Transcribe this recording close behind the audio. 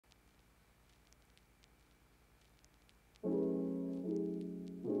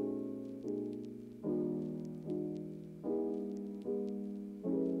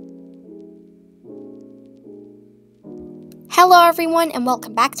Hello everyone and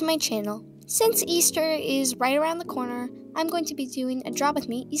welcome back to my channel. Since Easter is right around the corner, I'm going to be doing a Draw With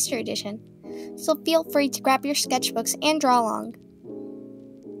Me Easter edition. So feel free to grab your sketchbooks and draw along.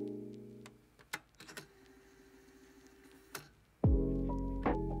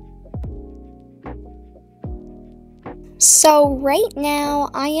 So right now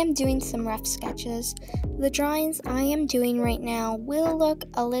I am doing some rough sketches. The drawings I am doing right now will look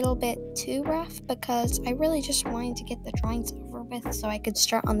a little bit too rough because I really just wanted to get the drawings over with so I could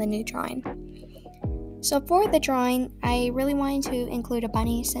start on the new drawing. So for the drawing, I really wanted to include a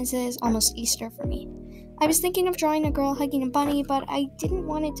bunny since it is almost Easter for me. I was thinking of drawing a girl hugging a bunny, but I didn't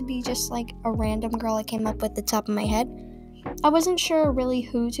want it to be just like a random girl I came up with at the top of my head. I wasn't sure really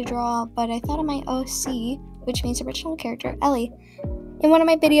who to draw, but I thought of my OC, which means original character, Ellie. In one of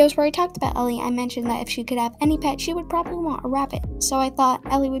my videos where I talked about Ellie, I mentioned that if she could have any pet, she would probably want a rabbit. So I thought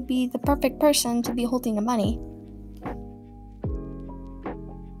Ellie would be the perfect person to be holding a bunny.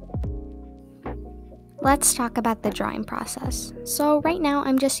 Let's talk about the drawing process. So right now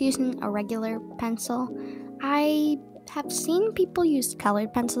I'm just using a regular pencil. I have seen people use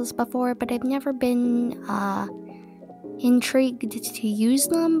colored pencils before, but I've never been intrigued to use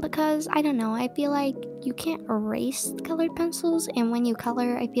them because I don't know, I feel like you can't erase colored pencils, and when you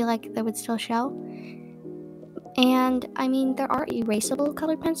color I feel like they would still show. And I mean, there are erasable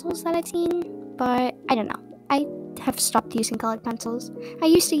colored pencils that I've seen, but I don't know, I have stopped using colored pencils. I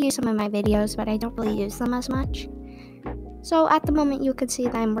used to use them in my videos, but I don't really use them as much. So at the moment you could see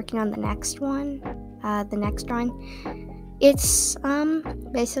that I'm working on the next one, the next drawing. It's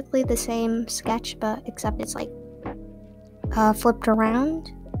basically the same sketch, but except it's like flipped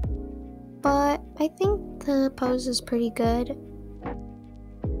around, but I think the pose is pretty good.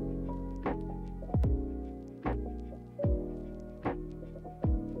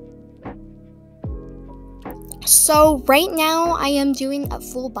 So right now I am doing a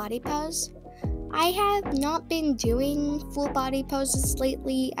full body pose. I have not been doing full body poses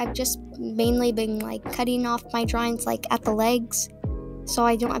lately. I've just mainly been like cutting off my drawings like at the legs so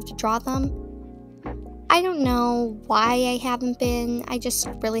I don't have to draw them. I don't know why I haven't been, I just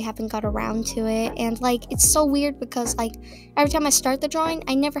really haven't got around to it, and like it's so weird because like every time I start the drawing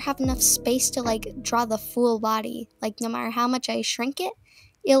I never have enough space to like draw the full body. Like no matter how much I shrink it,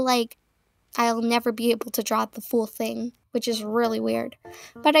 I'll never be able to draw the full thing, which is really weird.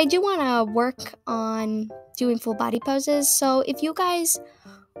 But I do want to work on doing full body poses, so if you guys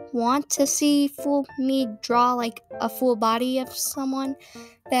want to see me draw like a full body of someone,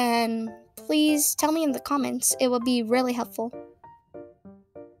 then please tell me in the comments. It will be really helpful.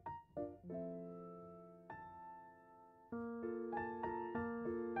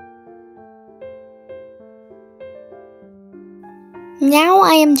 Now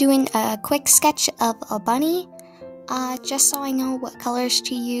I am doing a quick sketch of a bunny, just so I know what colors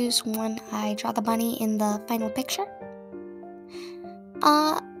to use when I draw the bunny in the final picture.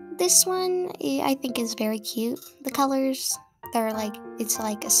 This one I think is very cute. The colors, it's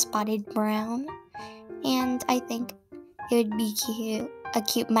like a spotted brown, and I think it would be a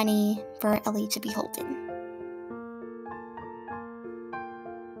cute bunny for Ellie to be holding.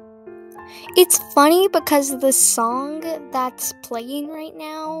 It's funny because the song that's playing right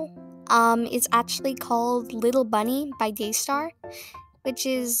now is actually called Little Bunny by Daystar, which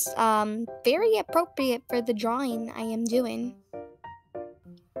is very appropriate for the drawing I am doing.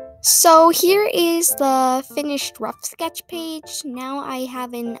 So here is the finished rough sketch page. Now I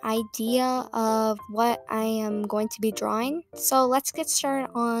have an idea of what I am going to be drawing. So let's get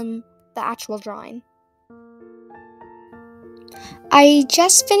started on the actual drawing. I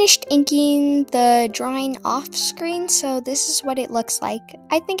just finished inking the drawing off screen, so this is what it looks like.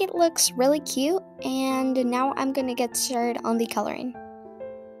 I think it looks really cute, and now I'm going to get started on the coloring.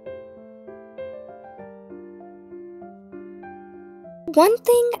 One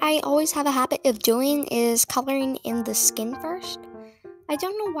thing I always have a habit of doing is coloring in the skin first. I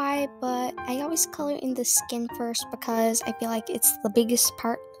don't know why, but I always color in the skin first because I feel like it's the biggest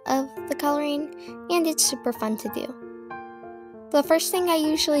part of the coloring and it's super fun to do. The first thing I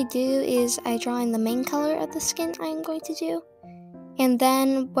usually do is I draw in the main color of the skin I'm going to do, and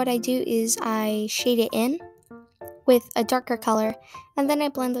then what I do is I shade it in with a darker color, and then I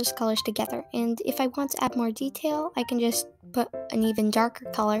blend those colors together. And if I want to add more detail, I can just put an even darker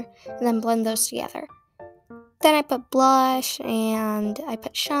color and then blend those together. Then I put blush and I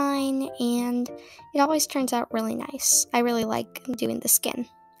put shine, and it always turns out really nice. I really like doing the skin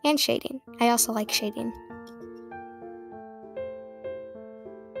and shading. I also like shading.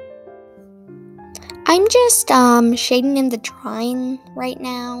 I'm just shading in the drawing right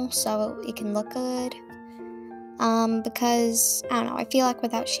now so it can look good. because, I don't know, I feel like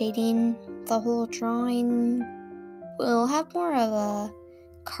without shading, the whole drawing will have more of a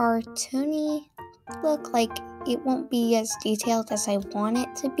cartoony look. Like, it won't be as detailed as I want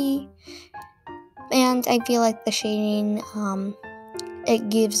it to be. And I feel like the shading, it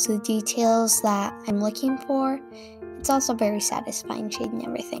gives the details that I'm looking for. It's also very satisfying shading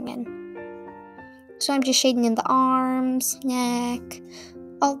everything in. So I'm just shading in the arms, neck,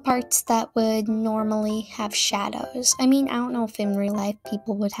 all parts that would normally have shadows. I mean, I don't know if in real life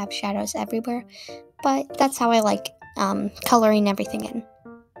people would have shadows everywhere, but that's how I like coloring everything in.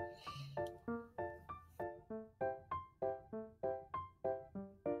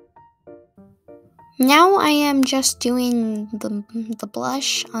 Now I am just doing the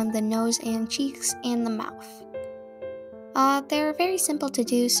blush on the nose and cheeks and the mouth. They're very simple to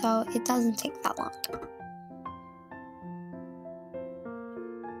do, so it doesn't take that long.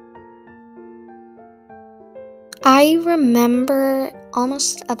 I remember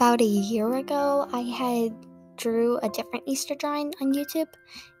almost about a year ago, I had drew a different Easter drawing on YouTube.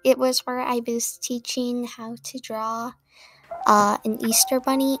 It was where I was teaching how to draw an Easter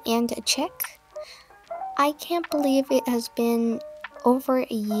bunny and a chick. I can't believe it has been over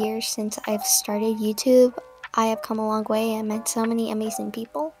a year since I've started YouTube. I have come a long way and met so many amazing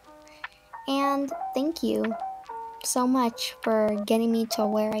people. And thank you so much for getting me to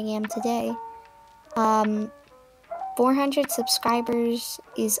where I am today. 400 subscribers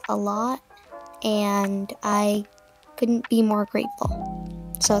is a lot, and I couldn't be more grateful.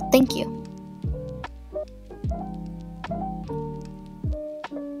 So thank you.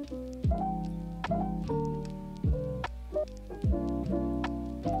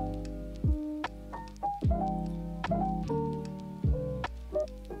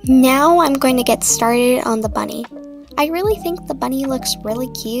 Now I'm going to get started on the bunny. I really think the bunny looks really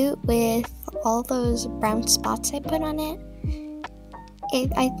cute with all those brown spots I put on it.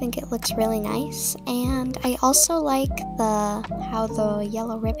 I think it looks really nice, and I also like how the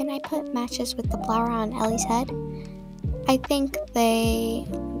yellow ribbon I put matches with the flower on Ellie's head. I think they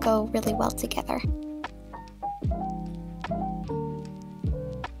go really well together.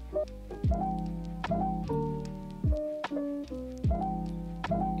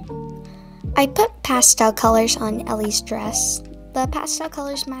 I put pastel colors on Ellie's dress. The pastel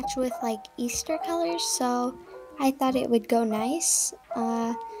colors match with like Easter colors, so I thought it would go nice.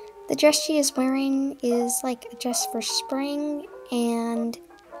 The dress she is wearing is like a dress for spring, and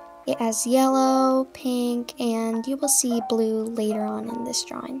it has yellow, pink, and you will see blue later on in this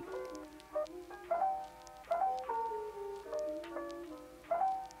drawing.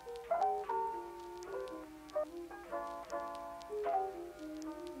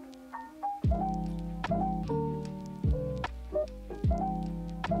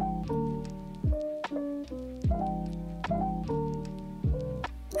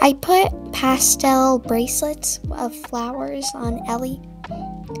 I put pastel bracelets of flowers on Ellie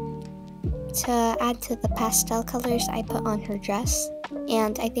to add to the pastel colors I put on her dress,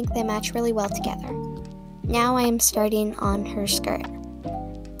 and I think they match really well together. Now I am starting on her skirt.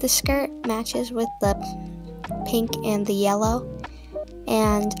 The skirt matches with the pink and the yellow,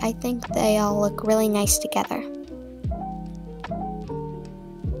 and I think they all look really nice together.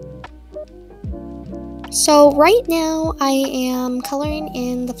 So right now I am coloring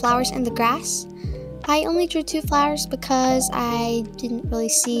in the flowers and the grass. I only drew 2 flowers because I didn't really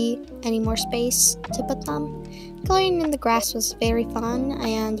see any more space to put them. Coloring in the grass was very fun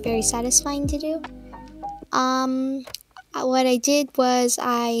and very satisfying to do. What I did was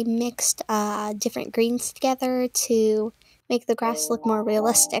I mixed different greens together to make the grass look more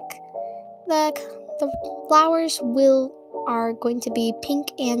realistic. The flowers are going to be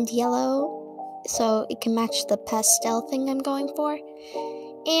pink and yellow, so it can match the pastel thing I'm going for.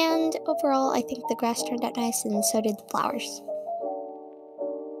 And overall, I think the grass turned out nice, and so did the flowers.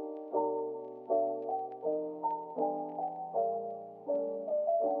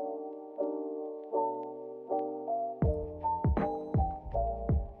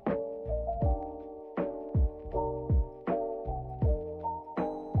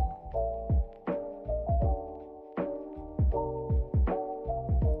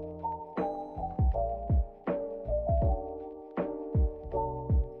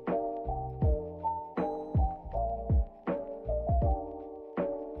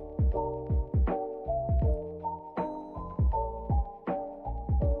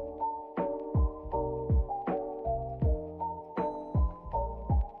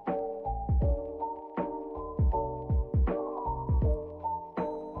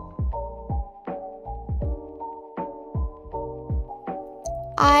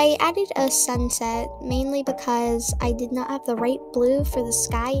 I added a sunset mainly because I did not have the right blue for the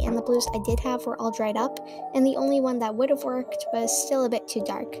sky, and the blues I did have were all dried up, and the only one that would have worked was still a bit too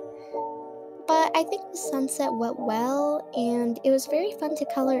dark. But I think the sunset went well, and it was very fun to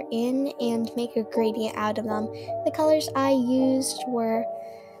color in and make a gradient out of them. The colors I used were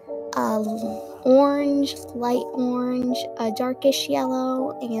orange, light orange, a darkish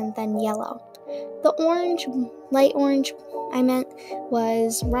yellow, and then yellow. The orange, light orange, I meant,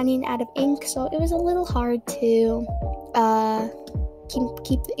 was running out of ink, so it was a little hard to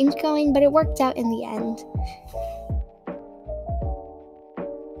keep the ink going, but it worked out in the end.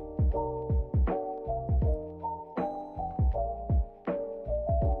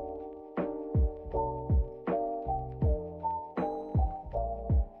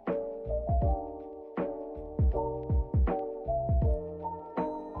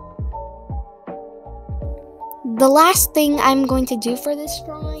 The last thing I'm going to do for this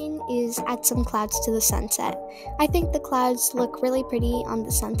drawing is add some clouds to the sunset. I think the clouds look really pretty on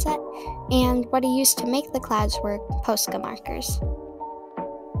the sunset, and what I used to make the clouds were Posca markers.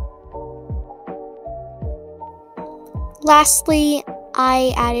 Lastly,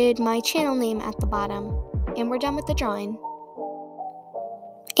 I added my channel name at the bottom, and we're done with the drawing.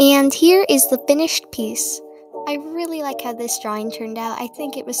 And here is the finished piece. I really like how this drawing turned out. I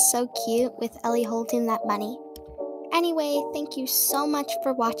think it was so cute with Ellie holding that bunny. Anyway, thank you so much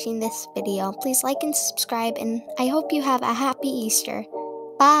for watching this video. Please like and subscribe, and I hope you have a happy Easter.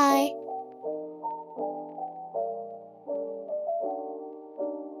 Bye!